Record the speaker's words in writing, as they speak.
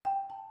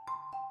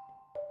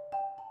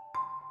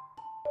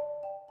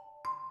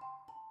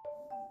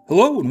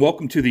Hello and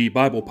welcome to the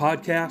Bible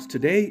Podcast.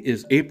 Today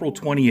is April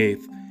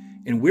 28th,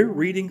 and we're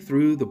reading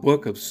through the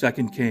book of 2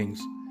 Kings.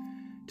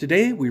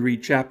 Today we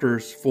read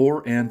chapters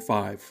 4 and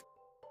 5.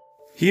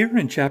 Here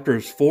in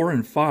chapters 4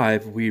 and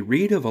 5, we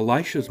read of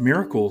Elisha's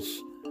miracles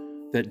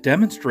that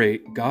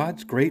demonstrate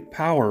God's great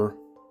power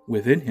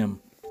within him.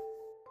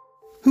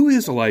 Who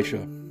is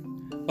Elisha?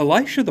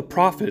 Elisha the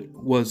prophet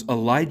was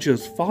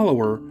Elijah's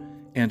follower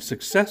and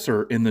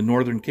successor in the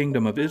northern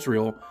kingdom of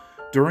Israel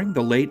during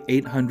the late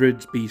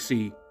 800s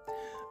BC.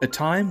 A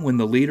time when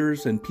the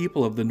leaders and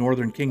people of the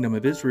northern kingdom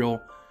of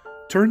Israel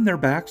turned their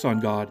backs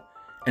on God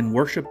and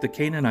worshiped the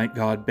Canaanite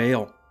god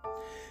Baal.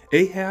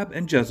 Ahab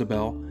and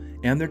Jezebel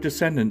and their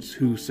descendants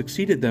who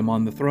succeeded them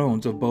on the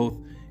thrones of both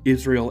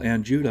Israel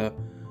and Judah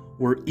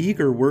were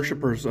eager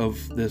worshippers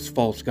of this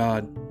false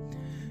god.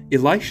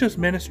 Elisha's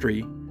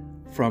ministry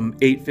from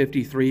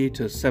 853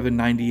 to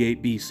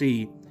 798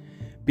 BC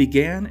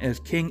began as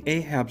King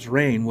Ahab's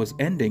reign was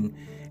ending,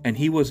 and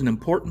he was an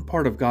important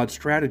part of God's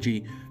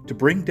strategy to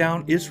bring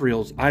down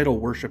Israel's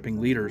idol-worshipping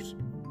leaders.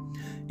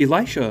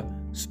 Elisha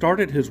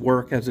started his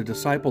work as a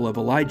disciple of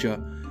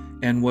Elijah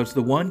and was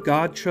the one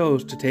God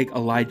chose to take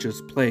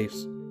Elijah's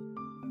place.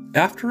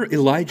 After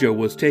Elijah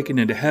was taken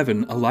into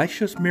heaven,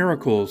 Elisha's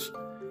miracles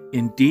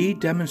indeed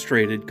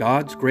demonstrated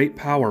God's great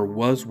power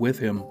was with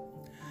him.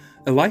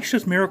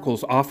 Elisha's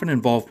miracles often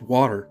involved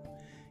water.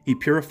 He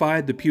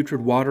purified the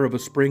putrid water of a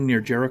spring near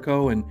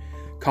Jericho and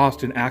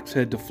caused an axe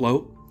head to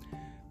float.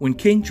 When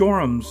King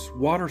Joram's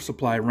water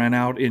supply ran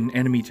out in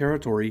enemy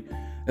territory,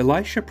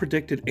 Elisha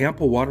predicted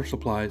ample water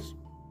supplies.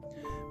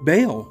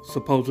 Baal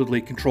supposedly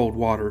controlled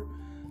water,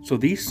 so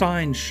these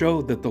signs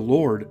showed that the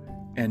Lord,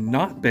 and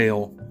not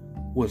Baal,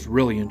 was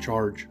really in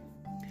charge.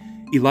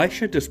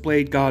 Elisha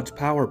displayed God's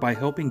power by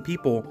helping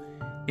people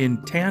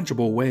in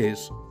tangible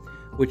ways,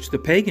 which the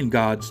pagan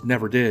gods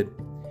never did.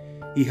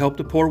 He helped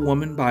a poor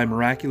woman by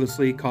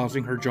miraculously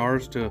causing her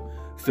jars to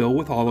fill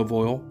with olive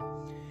oil.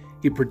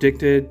 He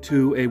predicted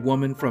to a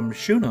woman from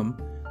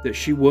Shunem that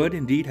she would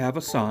indeed have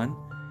a son,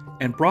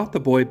 and brought the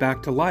boy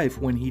back to life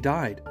when he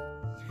died.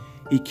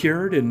 He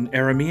cured an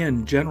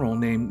Aramean general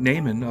named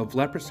Naaman of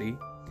leprosy,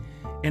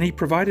 and he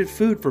provided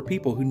food for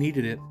people who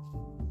needed it.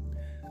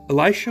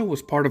 Elisha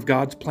was part of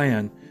God's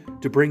plan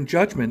to bring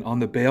judgment on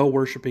the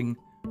Baal-worshipping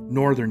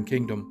northern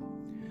kingdom.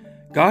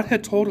 God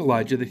had told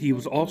Elijah that he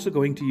was also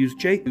going to use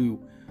Jehu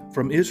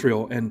from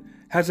Israel and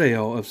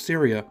Hazael of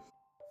Syria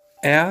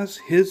as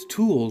his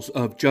tools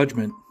of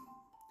judgment.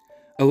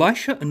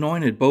 Elisha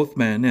anointed both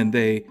men, and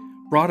they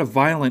brought a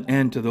violent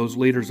end to those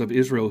leaders of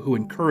Israel who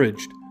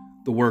encouraged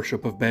the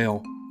worship of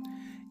Baal.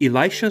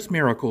 Elisha's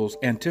miracles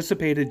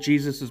anticipated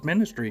Jesus'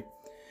 ministry.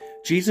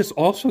 Jesus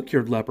also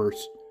cured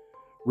lepers,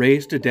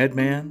 raised a dead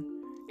man,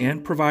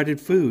 and provided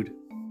food.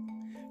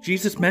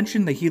 Jesus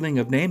mentioned the healing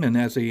of Naaman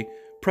as a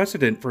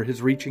precedent for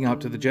his reaching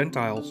out to the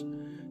Gentiles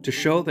to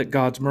show that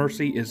God's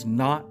mercy is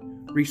not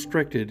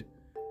restricted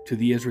to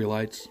the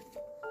Israelites.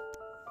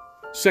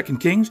 2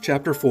 Kings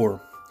chapter 4.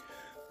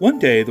 One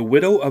day the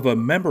widow of a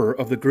member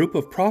of the group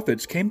of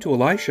prophets came to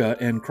Elisha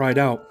and cried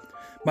out,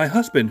 "My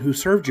husband who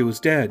served you is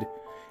dead,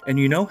 and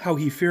you know how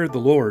he feared the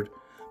Lord.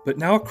 But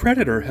now a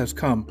creditor has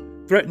come,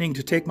 threatening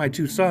to take my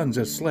 2 sons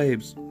as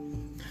slaves."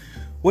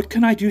 "What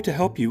can I do to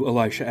help you?"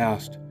 Elisha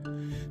asked.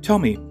 "Tell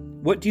me,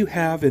 what do you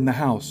have in the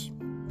house?"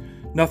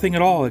 "Nothing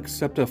at all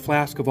except a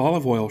flask of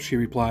olive oil," she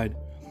replied.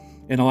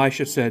 And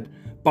Elisha said,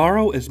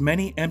 "Borrow as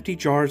many empty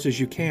jars as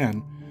you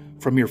can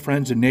from your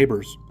friends and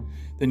neighbors.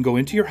 Then go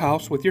into your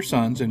house with your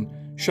sons and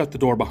shut the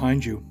door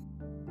behind you.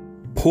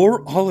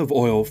 Pour olive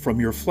oil from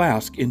your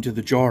flask into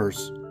the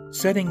jars,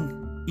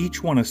 setting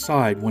each one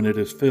aside when it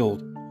is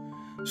filled."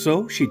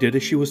 So she did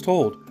as she was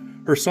told.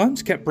 Her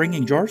sons kept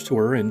bringing jars to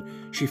her, and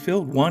she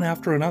filled one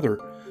after another.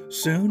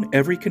 Soon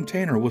every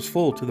container was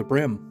full to the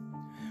brim.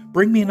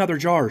 "Bring me another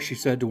jar," she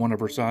said to one of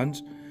her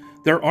sons.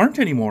 "There aren't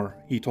any more,"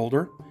 he told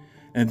her.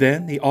 And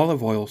then the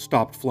olive oil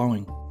stopped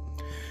flowing.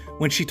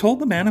 When she told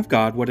the man of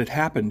God what had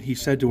happened, he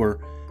said to her,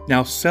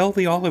 "Now sell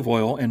the olive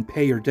oil and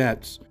pay your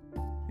debts,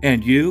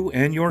 and you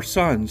and your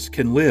sons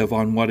can live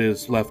on what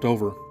is left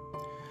over."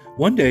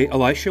 One day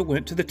Elisha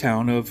went to the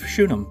town of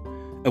Shunem.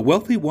 A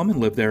wealthy woman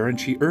lived there, and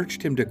she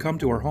urged him to come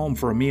to her home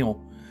for a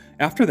meal.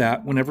 After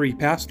that, whenever he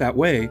passed that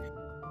way,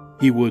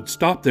 he would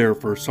stop there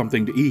for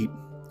something to eat.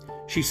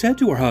 She said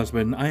to her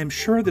husband, "I am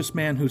sure this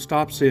man who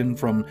stops in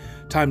from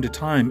time to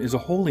time is a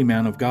holy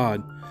man of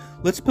God.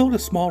 Let's build a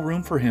small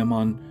room for him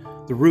on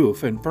the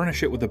roof and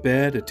furnish it with a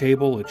bed, a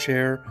table, a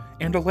chair,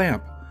 and a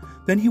lamp.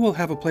 Then he will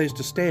have a place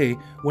to stay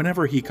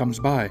whenever he comes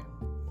by."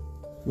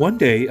 One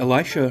day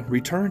Elisha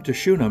returned to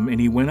Shunem,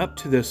 and he went up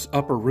to this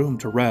upper room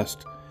to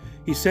rest.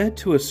 He said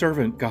to his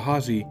servant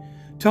Gehazi,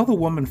 "Tell the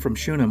woman from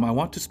Shunem I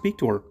want to speak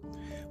to her."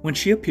 When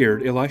she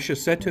appeared, Elisha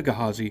said to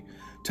Gehazi,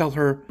 "Tell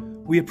her,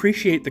 we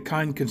appreciate the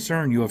kind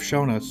concern you have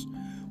shown us.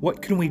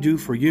 What can we do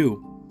for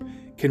you?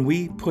 Can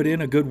we put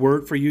in a good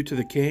word for you to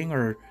the king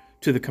or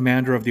to the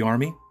commander of the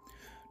army?"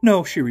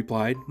 "No," she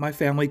replied, "my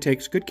family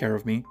takes good care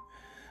of me."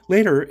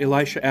 Later,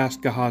 Elisha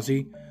asked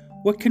Gehazi,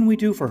 "What can we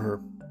do for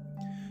her?"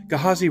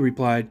 Gehazi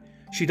replied,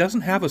 She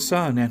doesn't have a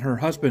son, and her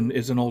husband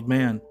is an old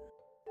man."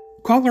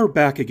 "Call her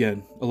back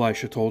again,"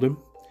 Elisha told him.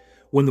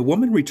 When the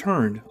woman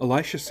returned,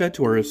 Elisha said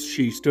to her as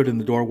she stood in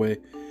the doorway,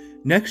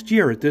 "Next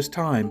year at this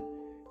time,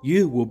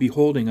 you will be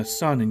holding a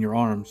son in your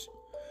arms."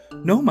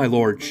 "No, my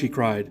lord," she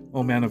cried,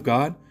 "O man of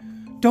God,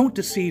 don't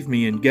deceive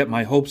me and get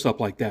my hopes up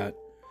like that."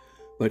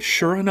 But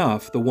sure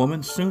enough, the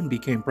woman soon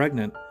became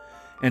pregnant,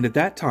 and at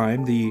that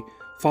time, the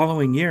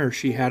following year,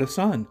 she had a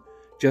son,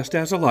 just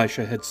as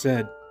Elisha had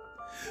said.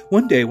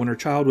 One day, when her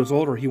child was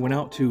older, he went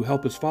out to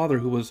help his father,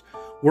 who was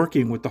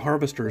working with the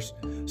harvesters.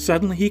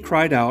 Suddenly he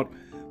cried out,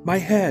 my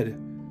head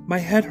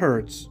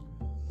hurts."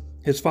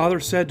 His father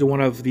said to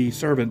one of the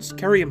servants,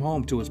 "Carry him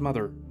home to his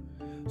mother."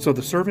 So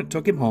the servant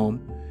took him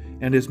home,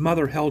 and his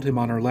mother held him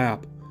on her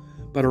lap.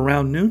 But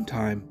around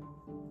noontime,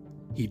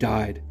 he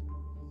died.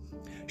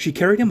 She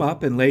carried him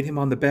up and laid him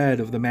on the bed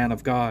of the man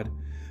of God,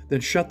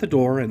 then shut the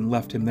door and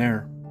left him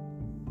there.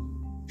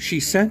 She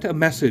sent a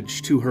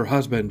message to her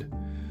husband,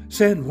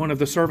 "Send one of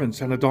the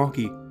servants and a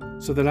donkey,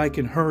 so that I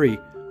can hurry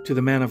to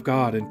the man of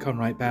God and come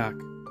right back."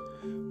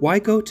 "Why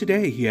go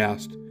today?" he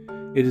asked.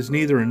 "It is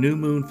neither a new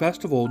moon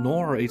festival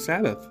nor a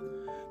Sabbath."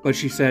 But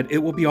she said, "It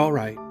will be all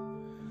right."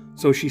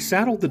 So she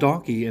saddled the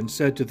donkey and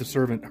said to the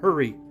servant,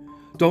 "Hurry,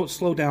 don't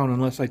slow down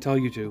unless I tell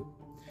you to."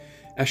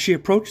 As she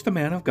approached the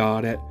man of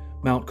God at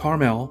Mount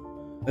Carmel,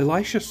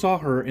 Elisha saw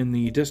her in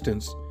the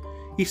distance.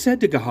 He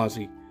said to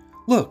Gehazi,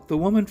 "Look, the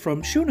woman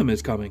from Shunem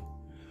is coming.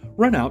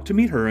 Run out to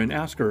meet her and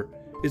ask her,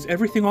 'Is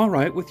everything all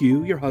right with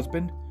you, your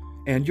husband,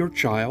 and your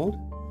child?'"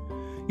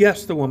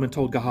 "Yes," the woman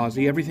told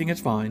Gehazi, "everything is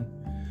fine."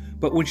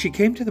 But when she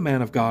came to the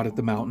man of God at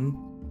the mountain,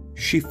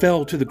 she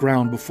fell to the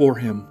ground before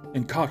him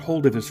and caught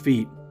hold of his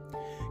feet.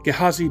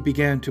 Gehazi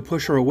began to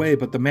push her away,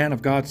 but the man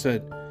of God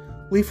said,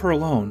 "Leave her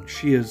alone.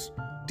 She is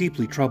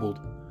deeply troubled.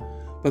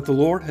 But the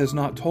Lord has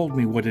not told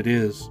me what it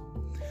is."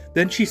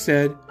 Then she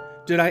said,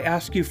 "Did I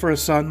ask you for a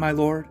son, my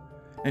lord?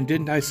 And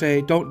didn't I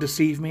say, 'Don't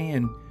deceive me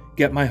and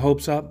get my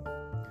hopes up'?"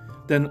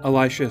 Then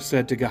Elisha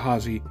said to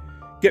Gehazi,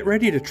 "Get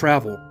ready to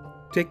travel.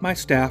 Take my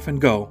staff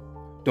and go.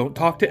 Don't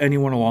talk to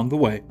anyone along the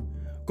way.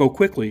 Go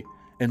quickly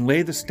and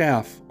lay the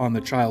staff on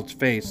the child's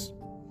face."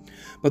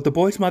 But the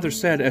boy's mother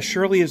said, "As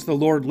surely as the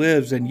Lord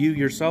lives and you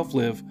yourself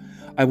live,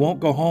 I won't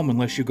go home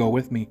unless you go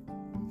with me."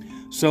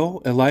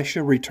 So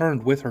Elisha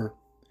returned with her.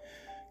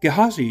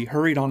 Gehazi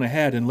hurried on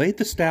ahead and laid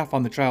the staff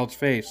on the child's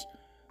face,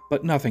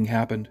 but nothing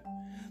happened.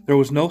 There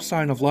was no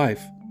sign of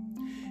life.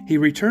 He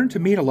returned to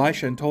meet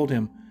Elisha and told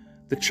him,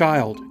 "The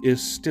child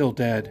is still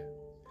dead."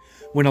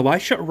 When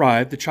Elisha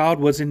arrived, the child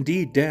was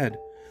indeed dead,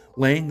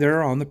 laying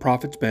there on the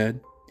prophet's bed.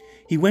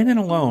 He went in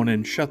alone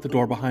and shut the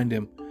door behind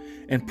him,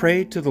 and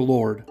prayed to the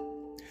Lord.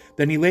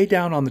 Then he lay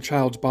down on the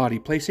child's body,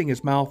 placing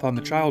his mouth on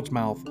the child's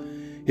mouth,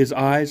 his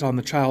eyes on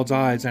the child's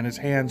eyes, and his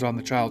hands on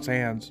the child's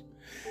hands.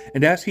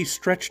 And as he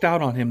stretched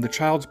out on him, the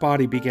child's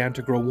body began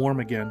to grow warm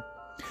again.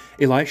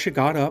 Elisha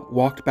got up,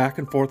 walked back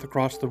and forth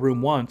across the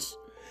room once,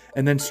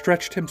 and then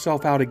stretched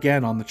himself out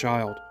again on the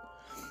child.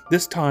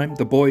 This time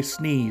the boy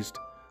sneezed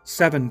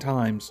 7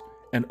 times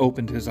and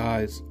opened his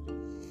eyes.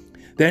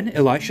 Then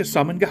Elisha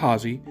summoned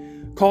Gehazi.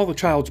 "Call the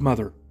child's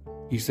mother,"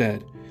 he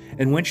said.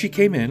 And when she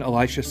came in,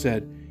 Elisha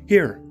said,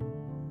 "Here,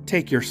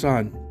 take your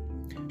son."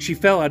 She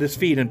fell at his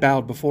feet and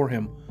bowed before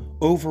him,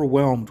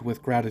 overwhelmed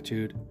with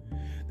gratitude.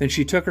 Then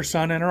she took her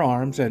son in her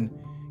arms and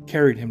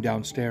carried him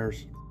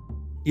downstairs.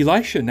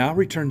 Elisha now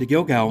returned to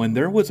Gilgal, and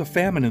there was a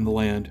famine in the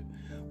land.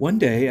 One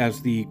day,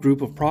 as the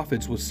group of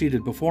prophets was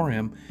seated before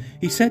him,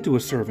 he said to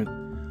his servant,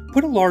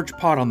 "Put a large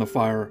pot on the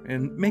fire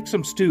and make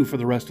some stew for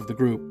the rest of the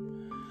group."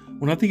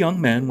 One of the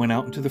young men went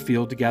out into the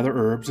field to gather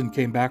herbs and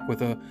came back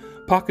with a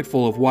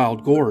pocketful of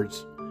wild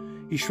gourds.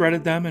 He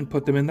shredded them and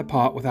put them in the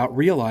pot without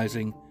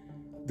realizing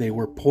they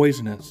were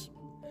poisonous.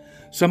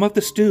 Some of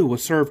the stew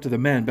was served to the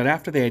men, but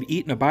after they had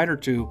eaten a bite or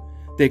two,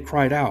 they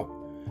cried out,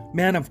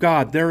 "Man of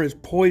God, there is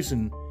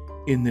poison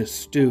in this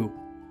stew."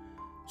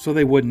 So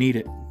they wouldn't eat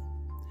it.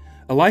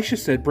 Elisha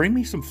said, "Bring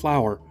me some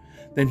flour."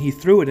 Then he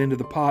threw it into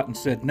the pot and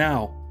said,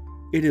 "Now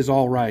it is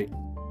all right.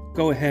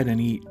 Go ahead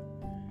and eat."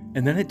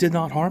 And then it did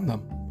not harm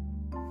them.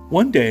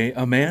 One day,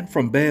 a man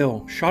from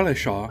Baal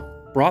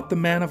Shalishah brought the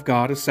man of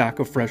God a sack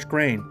of fresh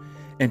grain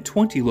and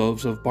 20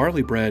 loaves of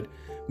barley bread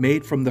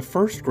made from the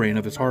first grain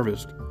of his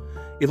harvest.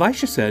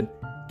 Elisha said,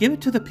 "Give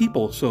it to the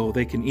people so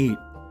they can eat."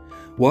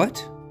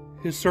 "What?"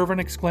 his servant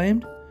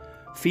exclaimed.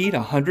 "Feed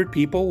 100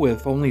 people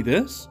with only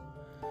this?"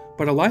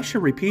 But Elisha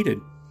repeated,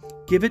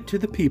 "Give it to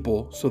the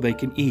people so they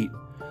can eat.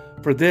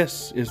 For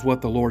this is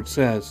what the Lord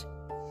says,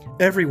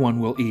 everyone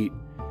will eat,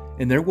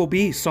 and there will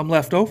be some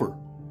left over."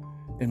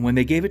 And when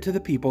they gave it to the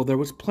people, there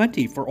was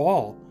plenty for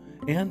all,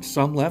 and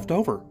some left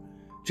over,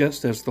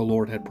 just as the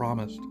Lord had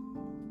promised.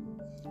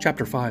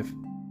 Chapter 5.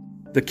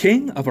 The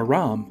king of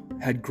Aram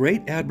had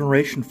great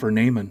admiration for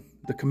Naaman,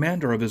 the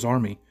commander of his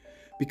army,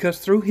 because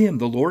through him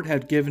the Lord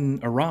had given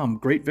Aram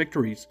great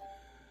victories.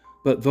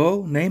 But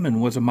though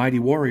Naaman was a mighty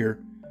warrior,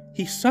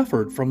 he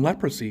suffered from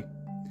leprosy.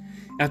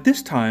 At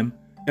this time,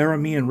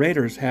 Aramean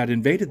raiders had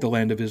invaded the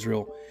land of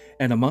Israel,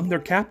 and among their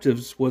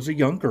captives was a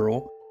young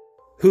girl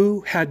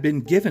who had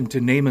been given to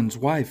Naaman's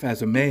wife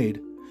as a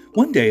maid.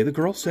 One day the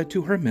girl said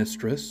to her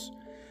mistress,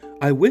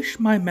 "I wish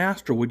my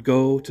master would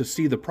go to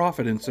see the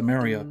prophet in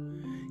Samaria.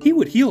 He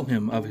would heal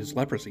him of his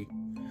leprosy."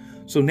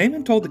 So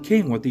Naaman told the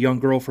king what the young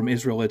girl from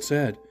Israel had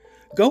said.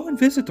 "Go and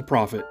visit the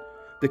prophet,"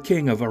 the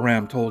king of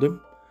Aram told him.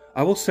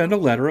 "I will send a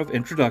letter of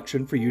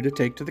introduction for you to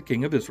take to the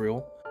king of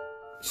Israel."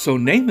 So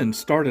Naaman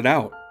started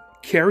out,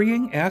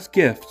 carrying as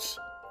gifts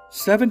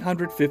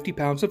 750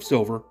 pounds of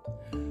silver,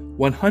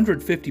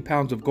 150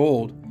 pounds of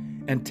gold,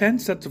 and 10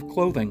 sets of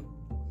clothing.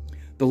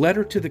 The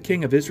letter to the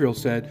king of Israel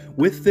said,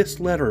 "With this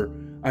letter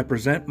I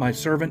present my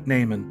servant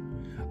Naaman.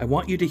 I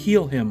want you to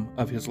heal him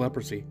of his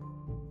leprosy."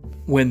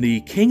 When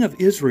the king of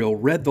Israel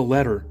read the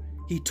letter,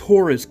 he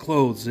tore his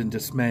clothes in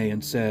dismay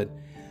and said,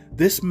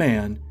 "This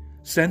man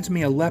sends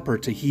me a leper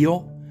to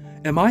heal?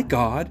 Am I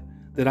God,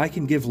 that I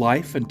can give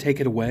life and take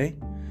it away?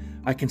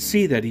 I can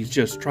see that he's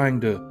just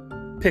trying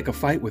to pick a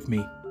fight with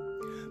me."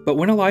 But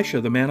when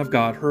Elisha, the man of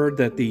God, heard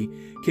that the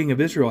king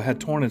of Israel had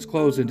torn his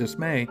clothes in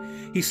dismay,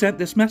 he sent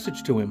this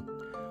message to him: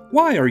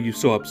 "Why are you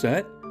so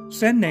upset?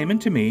 Send Naaman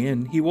to me,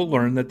 and he will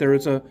learn that there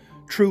is a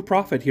true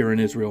prophet here in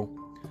Israel."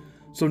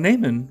 So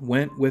Naaman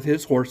went with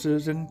his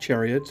horses and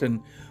chariots and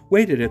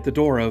waited at the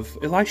door of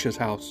Elisha's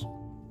house.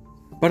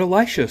 But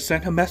Elisha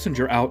sent a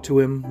messenger out to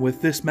him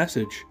with this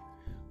message: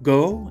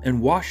 "Go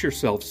and wash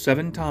yourself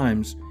 7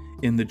 times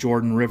in the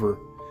Jordan River.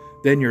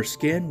 Then your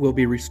skin will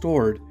be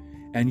restored,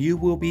 and you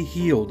will be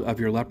healed of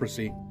your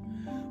leprosy."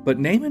 But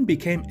Naaman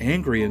became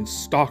angry and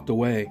stalked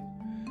away.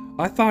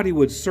 "I thought he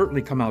would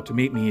certainly come out to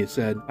meet me," he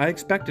said. "I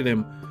expected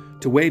him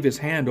to wave his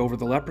hand over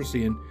the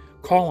leprosy and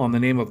call on the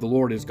name of the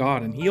Lord his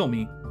God and heal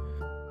me.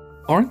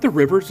 Aren't the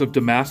rivers of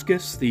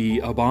Damascus, the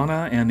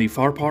Abana, and the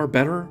Pharpar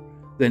better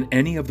than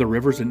any of the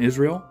rivers in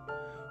Israel?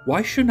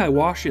 Why shouldn't I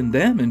wash in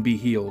them and be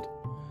healed?"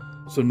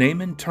 So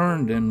Naaman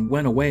turned and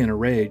went away in a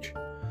rage.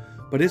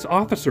 But his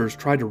officers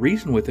tried to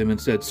reason with him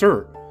and said,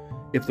 "Sir,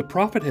 if the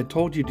prophet had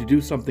told you to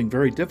do something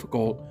very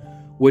difficult,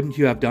 wouldn't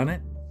you have done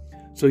it?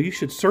 So you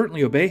should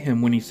certainly obey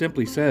him when he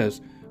simply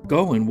says,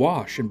 'Go and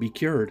wash and be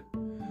cured.'"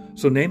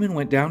 So Naaman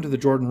went down to the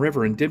Jordan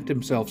River and dipped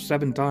himself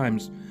 7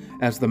 times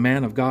as the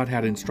man of God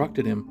had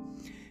instructed him,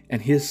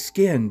 and his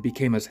skin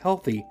became as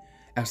healthy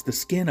as the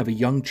skin of a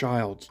young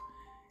child's,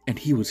 and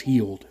he was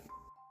healed.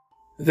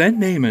 Then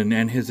Naaman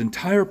and his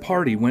entire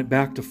party went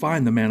back to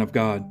find the man of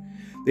God.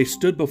 They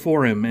stood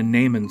before him, and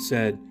Naaman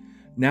said,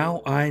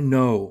 "Now I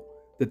know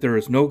that there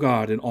is no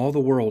God in all the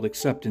world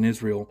except in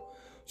Israel,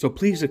 so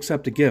please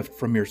accept a gift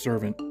from your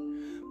servant."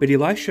 But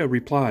Elisha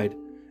replied,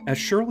 "As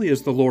surely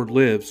as the Lord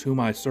lives, whom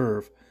I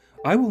serve,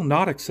 I will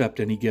not accept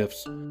any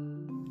gifts."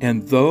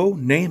 And though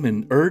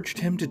Naaman urged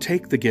him to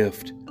take the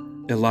gift,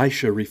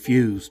 Elisha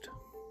refused.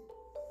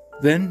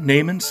 Then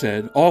Naaman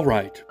said, "All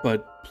right,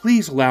 but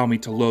please allow me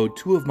to load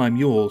 2 of my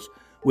mules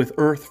with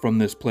earth from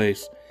this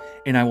place,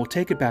 and I will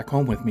take it back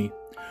home with me.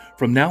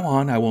 From now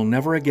on I will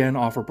never again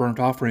offer burnt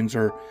offerings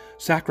or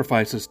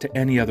sacrifices to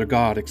any other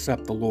god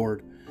except the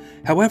Lord.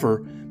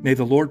 However, may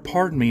the Lord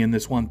pardon me in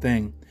this one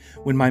thing.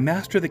 When my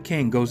master the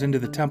king goes into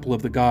the temple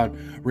of the god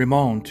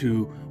Rimmon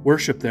to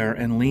worship there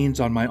and leans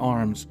on my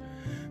arms,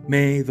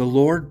 may the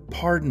Lord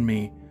pardon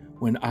me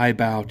when I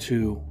bow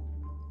too."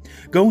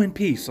 "Go in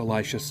peace,"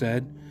 Elisha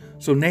said.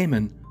 So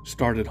Naaman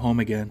started home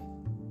again.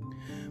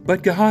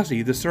 But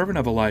Gehazi, the servant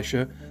of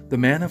Elisha, the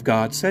man of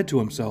God, said to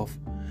himself,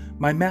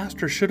 "My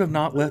master should have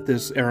not let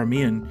this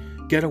Aramean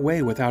get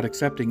away without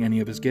accepting any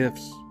of his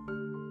gifts.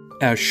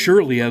 As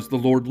surely as the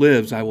Lord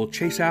lives, I will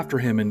chase after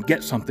him and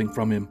get something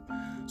from him."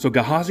 So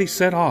Gehazi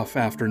set off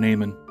after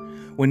Naaman.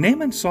 When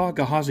Naaman saw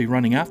Gehazi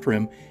running after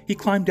him, he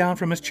climbed down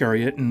from his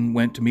chariot and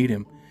went to meet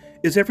him.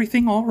 "Is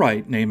everything all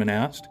right?" Naaman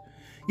asked.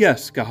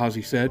 "Yes,"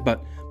 Gehazi said,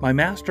 "but my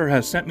master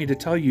has sent me to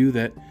tell you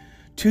that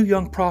 2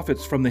 young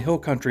prophets from the hill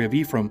country of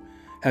Ephraim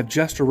have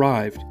just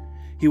arrived.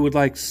 He would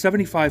like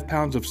 75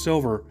 pounds of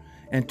silver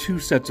and 2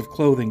 sets of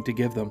clothing to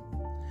give them."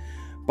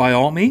 "By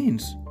all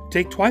means,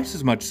 take twice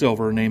as much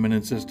silver," Naaman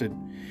insisted.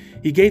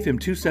 He gave him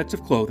 2 sets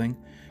of clothing,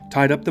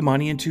 tied up the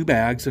money in 2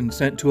 bags, and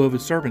sent 2 of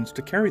his servants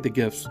to carry the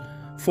gifts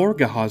for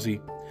Gehazi.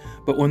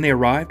 But when they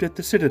arrived at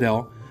the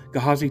citadel,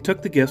 Gehazi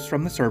took the gifts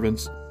from the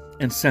servants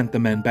and sent the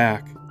men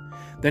back.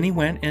 Then he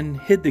went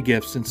and hid the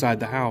gifts inside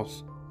the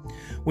house.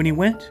 When he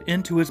went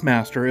in to his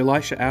master,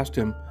 Elisha asked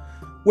him,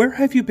 "Where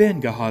have you been,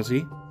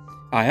 Gehazi?"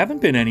 "I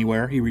haven't been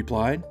anywhere," he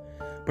replied.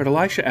 But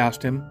Elisha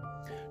asked him,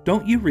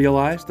 "Don't you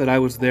realize that I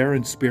was there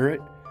in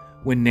spirit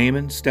when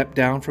Naaman stepped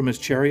down from his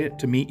chariot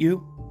to meet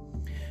you?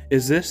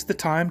 Is this the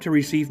time to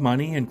receive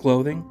money and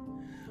clothing,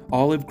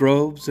 olive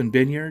groves and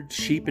vineyards,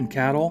 sheep and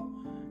cattle,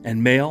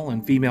 and male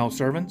and female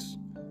servants?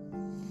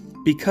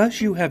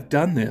 Because you have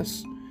done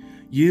this,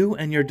 you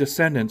and your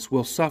descendants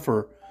will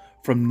suffer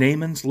from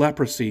Naaman's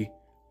leprosy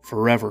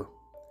forever."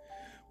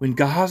 When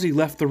Gehazi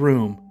left the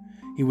room,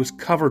 he was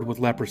covered with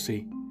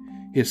leprosy.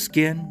 His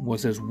skin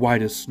was as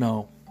white as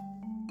snow.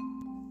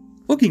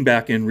 Looking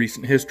back in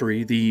recent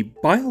history, the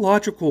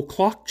biological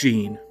clock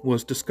gene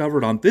was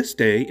discovered on this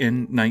day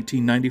in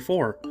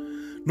 1994.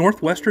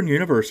 Northwestern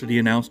University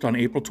announced on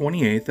April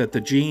 28th that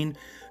the gene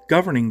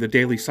governing the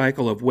daily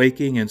cycle of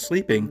waking and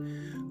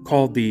sleeping,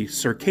 called the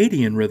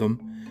circadian rhythm,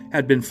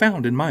 had been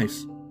found in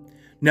mice.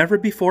 Never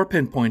before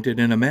pinpointed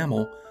in a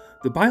mammal,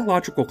 the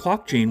biological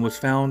clock gene was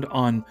found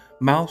on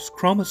mouse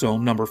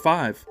chromosome number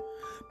 5.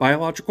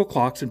 Biological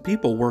clocks in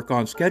people work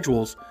on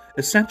schedules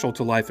essential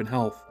to life and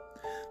health.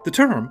 The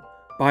term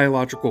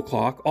biological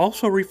clock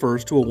also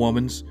refers to a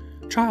woman's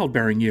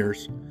childbearing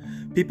years.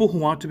 People who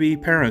want to be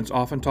parents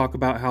often talk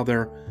about how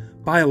their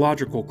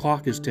biological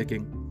clock is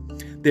ticking.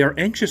 They are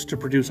anxious to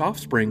produce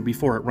offspring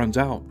before it runs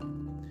out.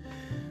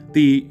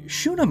 The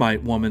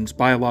Shunammite woman's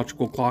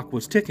biological clock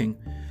was ticking,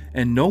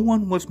 and no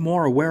one was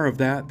more aware of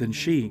that than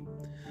she.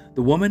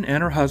 The woman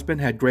and her husband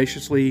had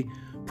graciously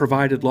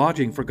provided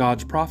lodging for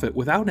God's prophet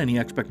without any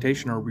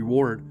expectation or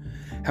reward.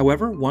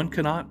 However, one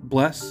cannot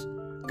bless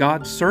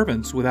God's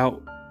servants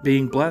without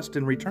being blessed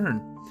in return.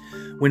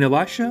 When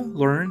Elisha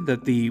learned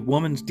that the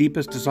woman's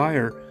deepest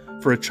desire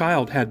for a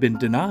child had been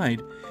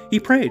denied, he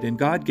prayed, and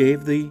God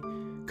gave the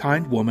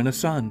kind woman a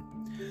son.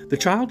 The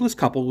childless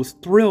couple was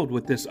thrilled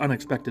with this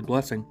unexpected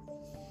blessing.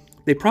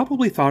 They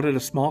probably thought it a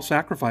small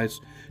sacrifice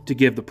to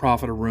give the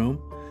prophet a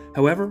room.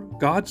 However,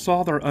 God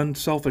saw their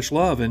unselfish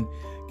love and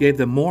gave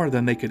them more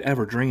than they could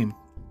ever dream.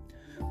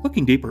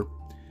 Looking deeper,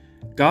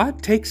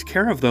 God takes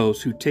care of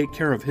those who take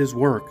care of His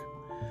work.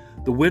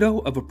 The widow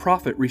of a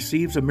prophet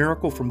receives a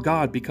miracle from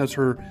God because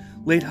her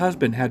late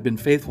husband had been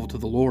faithful to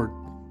the Lord.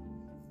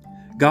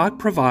 God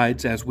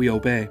provides as we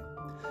obey.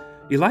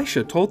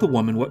 Elisha told the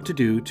woman what to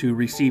do to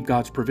receive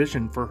God's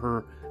provision for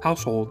her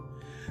household.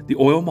 The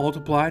oil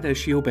multiplied as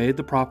she obeyed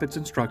the prophet's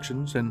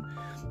instructions, and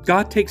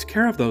God takes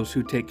care of those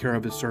who take care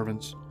of His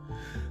servants.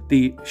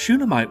 The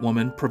Shunammite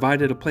woman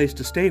provided a place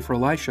to stay for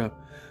Elisha.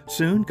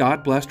 Soon,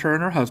 God blessed her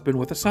and her husband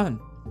with a son.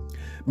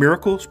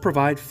 Miracles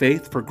provide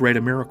faith for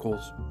greater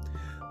miracles.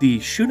 The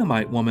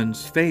Shunammite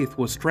woman's faith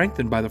was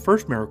strengthened by the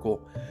first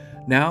miracle.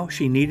 Now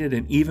she needed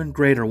an even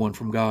greater one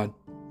from God.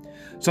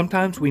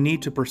 Sometimes we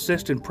need to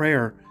persist in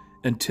prayer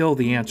until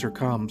the answer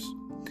comes.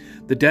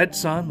 The dead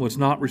son was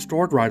not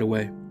restored right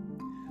away.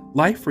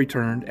 Life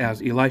returned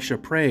as Elisha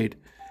prayed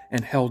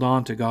and held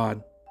on to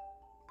God.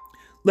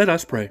 Let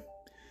us pray.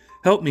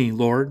 Help me,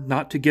 Lord,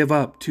 not to give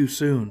up too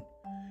soon.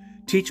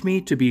 Teach me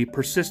to be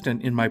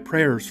persistent in my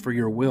prayers for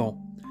your will.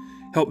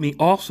 Help me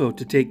also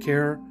to take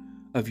care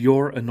of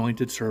your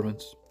anointed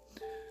servants.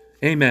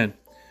 Amen.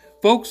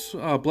 Folks,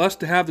 blessed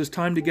to have this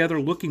time together.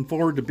 Looking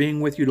forward to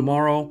being with you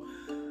tomorrow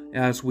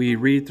as we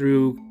read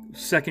through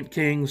 2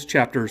 Kings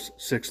chapters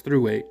 6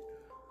 through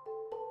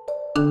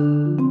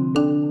 8.